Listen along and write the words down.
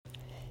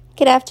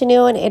Good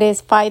afternoon. It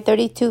is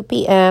 5:32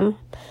 p.m.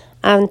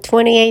 I'm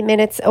 28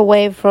 minutes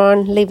away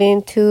from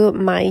leaving to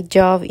my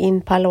job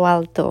in Palo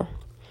Alto.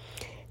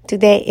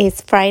 Today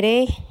is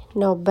Friday,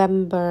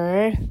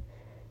 November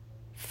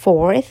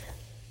 4th,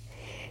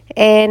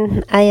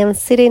 and I am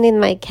sitting in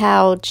my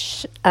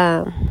couch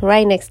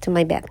right next to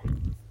my bed.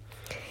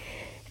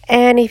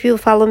 And if you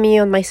follow me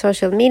on my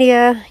social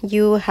media,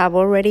 you have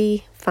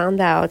already found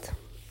out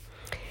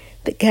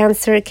the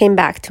cancer came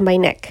back to my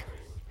neck.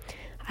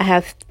 I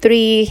have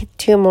 3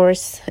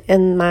 tumors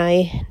in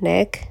my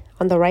neck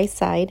on the right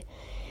side,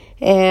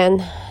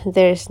 and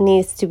there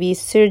needs to be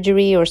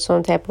surgery or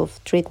some type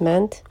of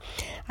treatment.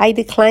 I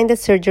declined the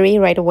surgery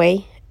right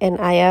away, and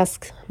I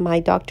asked my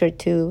doctor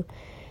to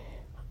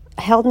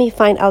help me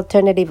find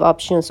alternative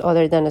options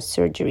other than a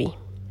surgery.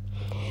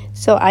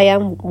 So I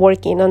am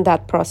working on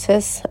that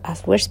process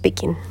as we're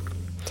speaking.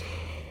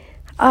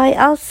 I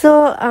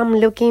also am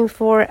looking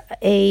for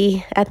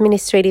a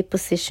administrative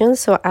position,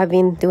 so I've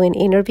been doing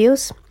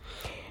interviews.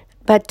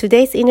 But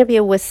today's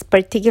interview was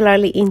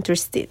particularly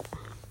interesting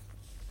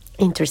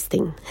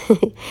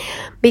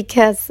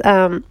because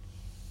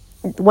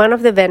one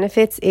of the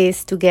benefits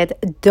is to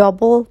get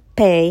double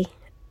pay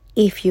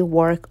if you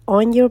work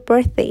on your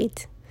birth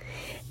date.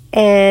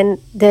 And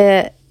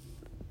the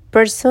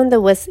person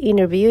that was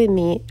interviewing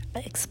me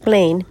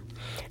explained,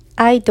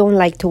 I don't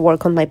like to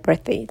work on my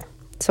birth date.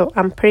 So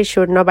I'm pretty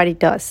sure nobody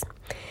does.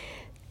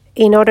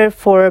 In order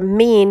for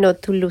me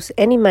not to lose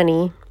any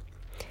money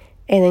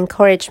and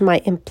encourage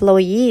my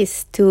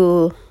employees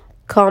to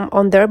come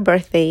on their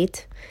birth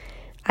date,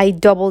 I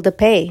double the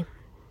pay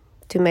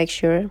to make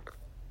sure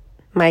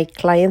my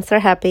clients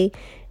are happy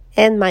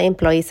and my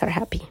employees are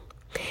happy.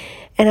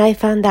 And I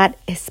found that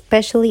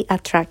especially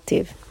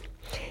attractive.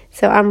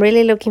 So I'm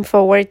really looking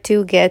forward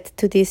to get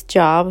to this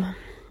job,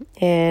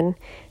 and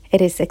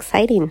it is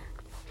exciting.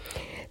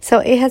 So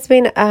it has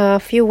been a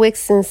few weeks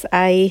since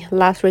I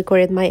last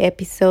recorded my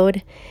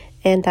episode,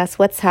 and that's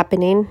what's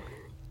happening.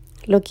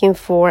 Looking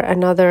for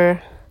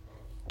another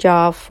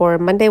job for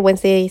Monday,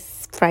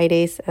 Wednesdays,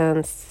 Fridays,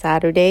 and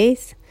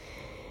Saturdays,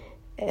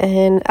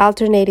 and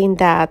alternating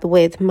that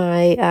with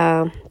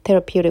my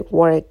therapeutic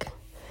work.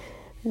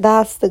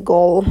 That's the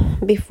goal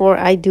before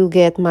I do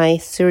get my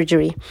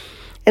surgery.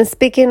 And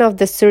speaking of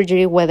the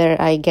surgery, whether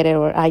I get it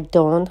or I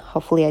don't,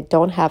 hopefully I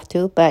don't have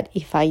to, but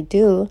if I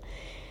do,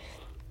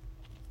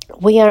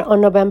 we are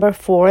on November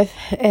 4th,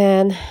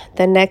 and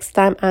the next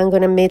time I'm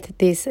going to meet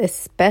this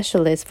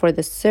specialist for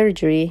the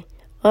surgery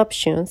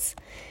options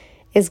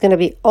is going to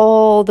be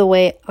all the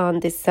way on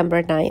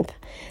December 9th.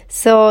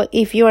 So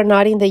if you are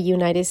not in the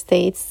United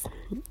States,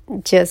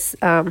 just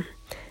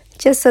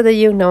so that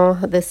you know,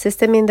 the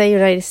system in the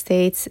United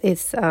States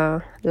is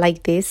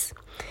like this.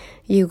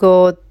 You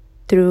go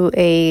through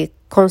a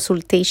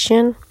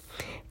consultation,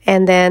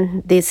 and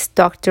then this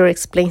doctor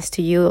explains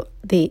to you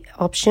the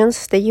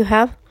options that you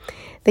have.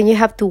 Then you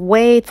have to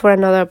wait for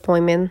another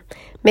appointment,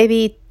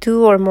 maybe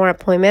 2 or more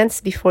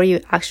appointments before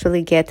you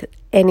actually get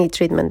any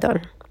treatment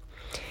done.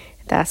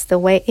 That's the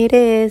way it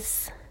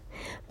is.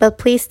 But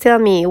please tell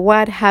me,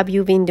 what have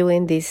you been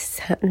doing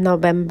this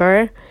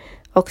November,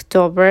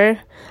 October?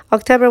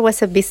 October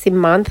was a busy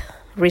month,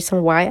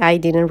 reason why I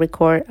didn't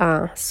record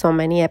so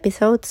many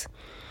episodes.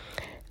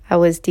 I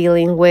was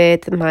dealing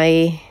with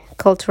my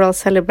cultural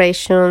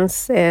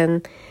celebrations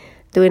and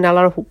doing a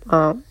lot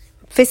of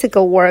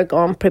physical work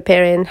on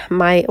preparing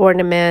my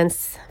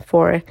ornaments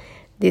for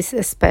these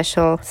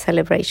special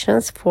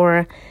celebrations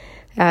for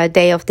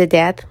Day of the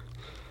Dead,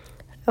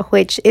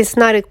 which is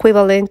not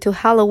equivalent to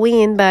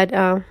Halloween, but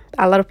a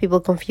lot of people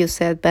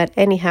confuse it. But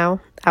anyhow,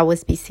 I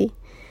was busy.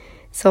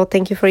 So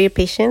thank you for your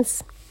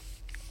patience.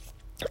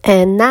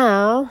 And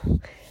now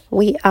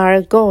we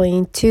are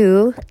going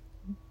to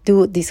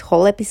do this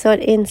whole episode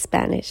in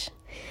Spanish.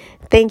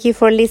 Thank you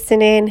for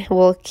listening.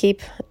 We'll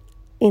keep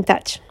in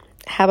touch.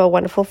 Have a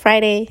wonderful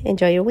Friday.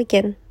 Enjoy your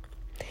weekend.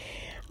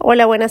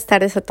 Hola, buenas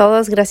tardes a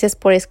todos. Gracias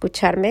por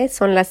escucharme.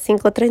 Son las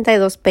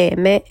 5:32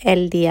 p.m.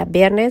 el día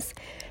viernes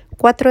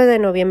 4 de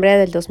noviembre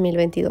del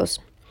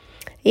 2022.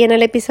 Y en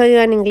el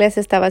episodio en inglés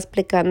estaba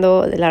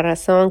explicando la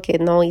razón que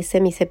no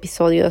hice mis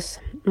episodios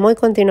muy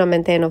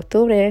continuamente en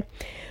octubre.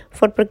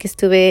 Fue porque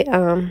estuve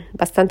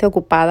bastante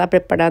ocupada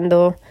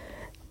preparando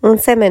un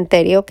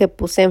cementerio que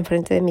puse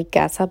enfrente de mi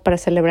casa para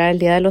celebrar el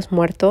Día de los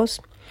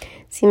Muertos.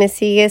 Si me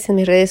sigues en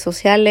mis redes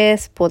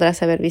sociales,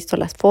 podrás haber visto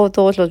las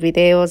fotos, los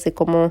videos de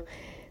cómo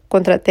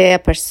contraté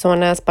a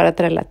personas para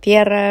traer la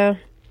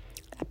tierra,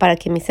 para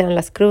que me hicieran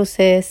las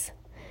cruces.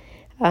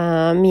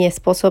 Mi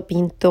esposo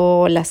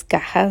pintó las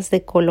cajas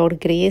de color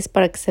gris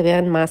para que se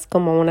vean más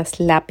como unas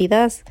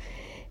lápidas.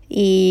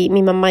 Y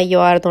mi mamá y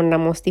yo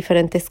adornamos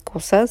diferentes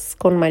cosas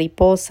con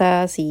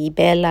mariposas y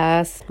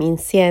velas,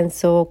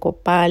 incienso,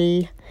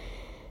 copal.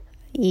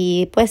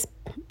 Y pues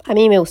a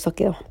mí me gustó,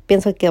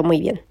 pienso que quedó muy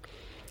bien.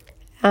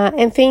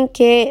 En fin,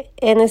 que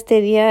en este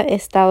día he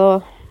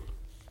estado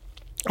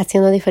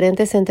haciendo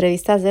diferentes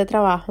entrevistas de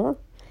trabajo.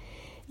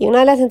 Y una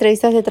de las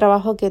entrevistas de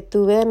trabajo que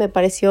tuve me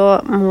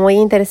pareció muy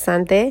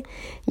interesante,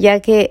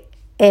 ya que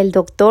el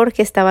doctor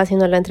que estaba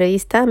haciendo la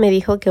entrevista me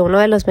dijo que uno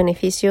de los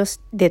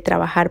beneficios de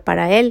trabajar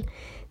para él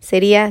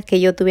sería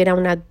que yo tuviera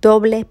una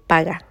doble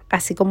paga,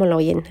 así como lo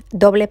oyen,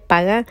 doble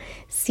paga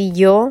si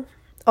yo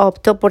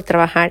opto por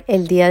trabajar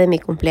el día de mi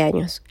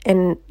cumpleaños.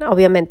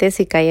 Obviamente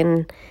si cae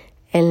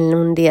en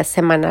un día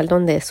semanal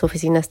donde su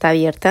oficina está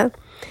abierta.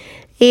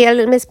 Y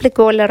él me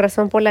explicó la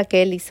razón por la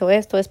que él hizo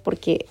esto es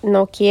porque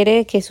no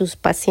quiere que sus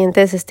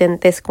pacientes estén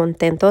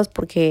descontentos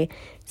porque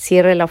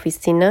cierre la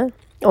oficina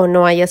o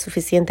no haya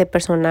suficiente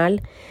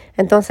personal.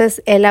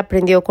 Entonces él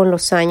aprendió con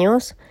los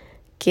años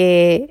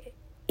que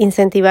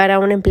incentivar a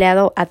un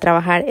empleado a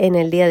trabajar en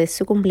el día de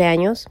su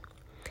cumpleaños,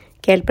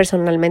 que él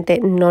personalmente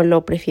no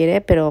lo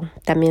prefiere, pero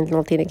también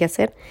lo tiene que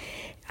hacer.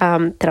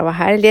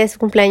 Trabajar el día de su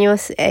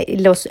cumpleaños,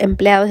 los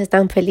empleados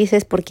están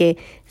felices porque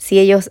si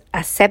ellos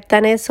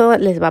aceptan eso,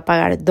 les va a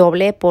pagar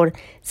doble por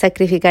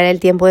sacrificar el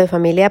tiempo de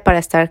familia para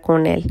estar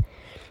con él.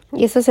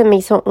 Y eso se me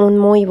hizo un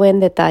muy buen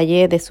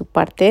detalle de su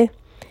parte.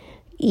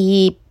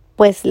 Y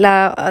pues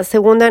la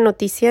segunda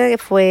noticia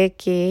fue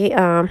que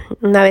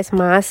una vez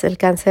más el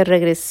cáncer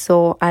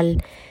regresó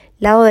al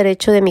lado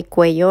derecho de mi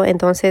cuello.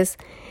 Entonces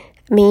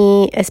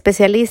mi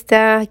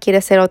especialista quiere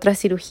hacer otra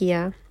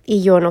cirugía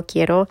y yo no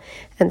quiero.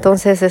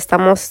 Entonces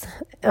estamos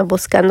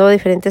buscando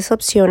diferentes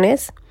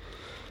opciones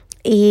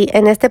y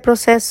en este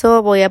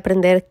proceso voy a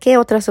aprender qué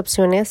otras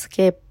opciones,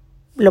 que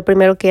lo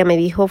primero que ella me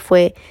dijo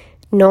fue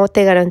no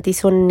te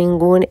garantizo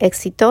ningún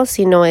éxito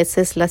si no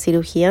haces la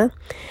cirugía.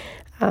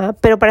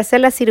 Pero para hacer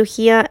la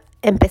cirugía,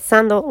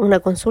 empezando una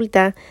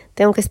consulta,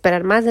 tengo que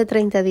esperar más de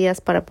 30 días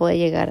para poder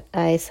llegar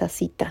a esa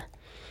cita.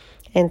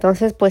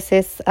 Entonces, pues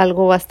es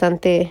algo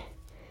bastante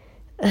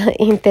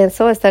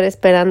intenso estar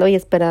esperando y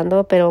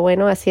esperando, pero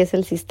bueno, así es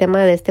el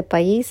sistema de este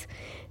país.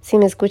 Si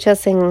me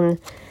escuchas en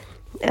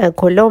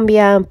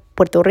Colombia,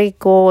 Puerto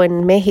Rico,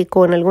 en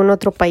México, en algún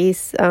otro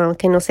país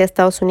que no sea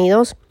Estados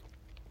Unidos,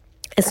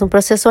 es un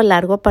proceso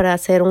largo para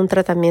hacer un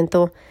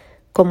tratamiento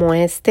como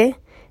este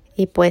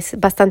y pues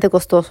bastante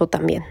costoso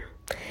también.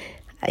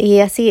 Y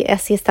así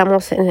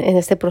estamos en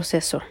este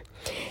proceso.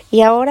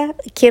 Y ahora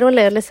quiero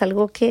leerles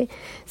algo que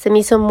se me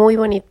hizo muy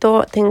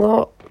bonito.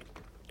 Tengo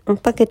un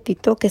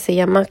paquetito que se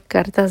llama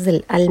Cartas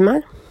del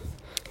Alma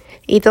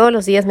y todos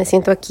los días me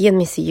siento aquí en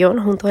mi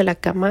sillón junto a la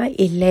cama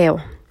y leo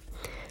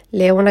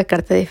una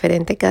carta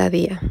diferente cada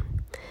día.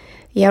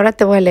 Y ahora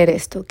te voy a leer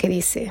esto que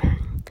dice: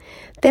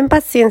 ten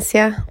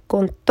paciencia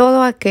con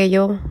todo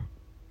aquello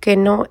que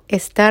no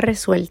está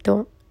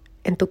resuelto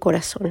en tu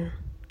corazón.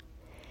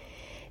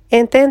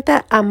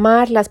 Intenta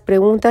amar las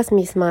preguntas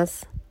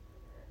mismas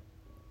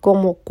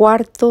como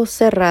cuartos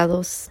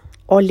cerrados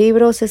o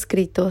libros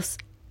escritos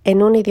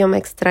en un idioma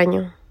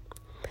extraño.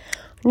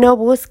 No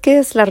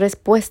busques las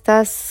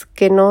respuestas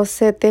que no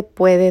se te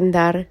pueden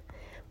dar,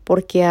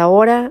 porque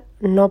ahora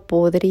no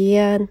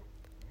podrían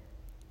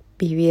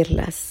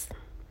vivirlas.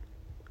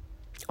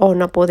 O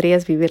no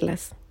podrías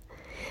vivirlas.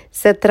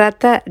 Se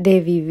trata de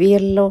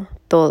vivirlo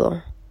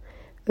todo.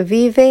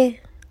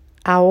 Vive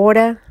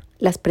ahora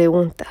las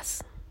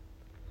preguntas.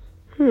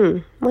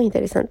 Muy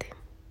interesante.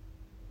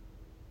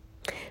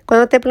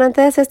 Cuando te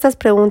planteas estas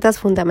preguntas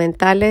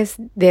fundamentales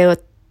de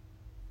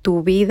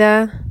tu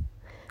vida,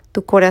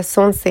 tu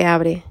corazón se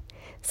abre.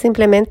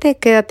 Simplemente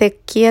quédate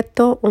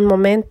quieto un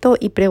momento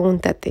y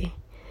pregúntate: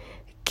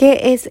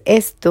 ¿qué es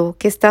esto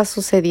que está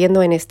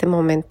sucediendo en este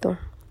momento?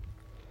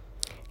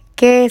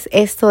 ¿Qué es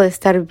esto de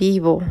estar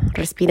vivo,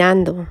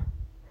 respirando?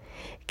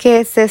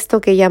 ¿Qué es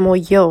esto que llamo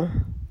yo?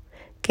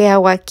 ¿Qué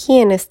hago aquí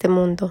en este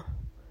mundo?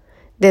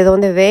 ¿De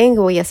dónde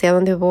vengo y hacia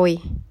dónde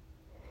voy?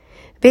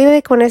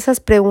 Vive con esas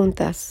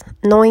preguntas,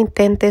 no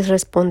intentes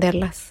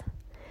responderlas.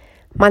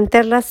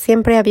 Manténlas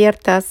siempre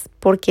abiertas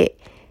porque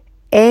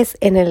es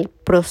en el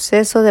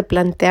proceso de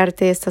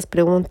plantearte estas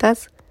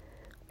preguntas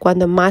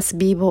cuando más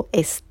vivo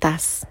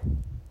estás.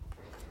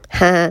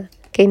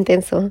 ¡Qué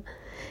intenso!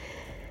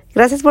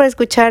 Gracias por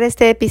escuchar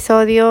este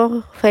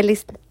episodio.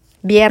 Feliz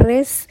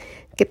viernes.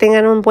 Que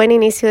tengan un buen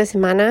inicio de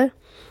semana.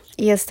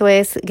 Y esto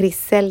es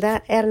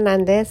Griselda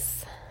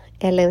Hernández,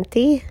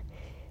 LMT,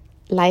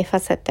 Life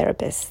as a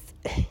Therapist.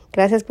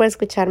 Gracias por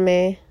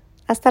escucharme.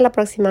 Hasta la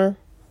próxima.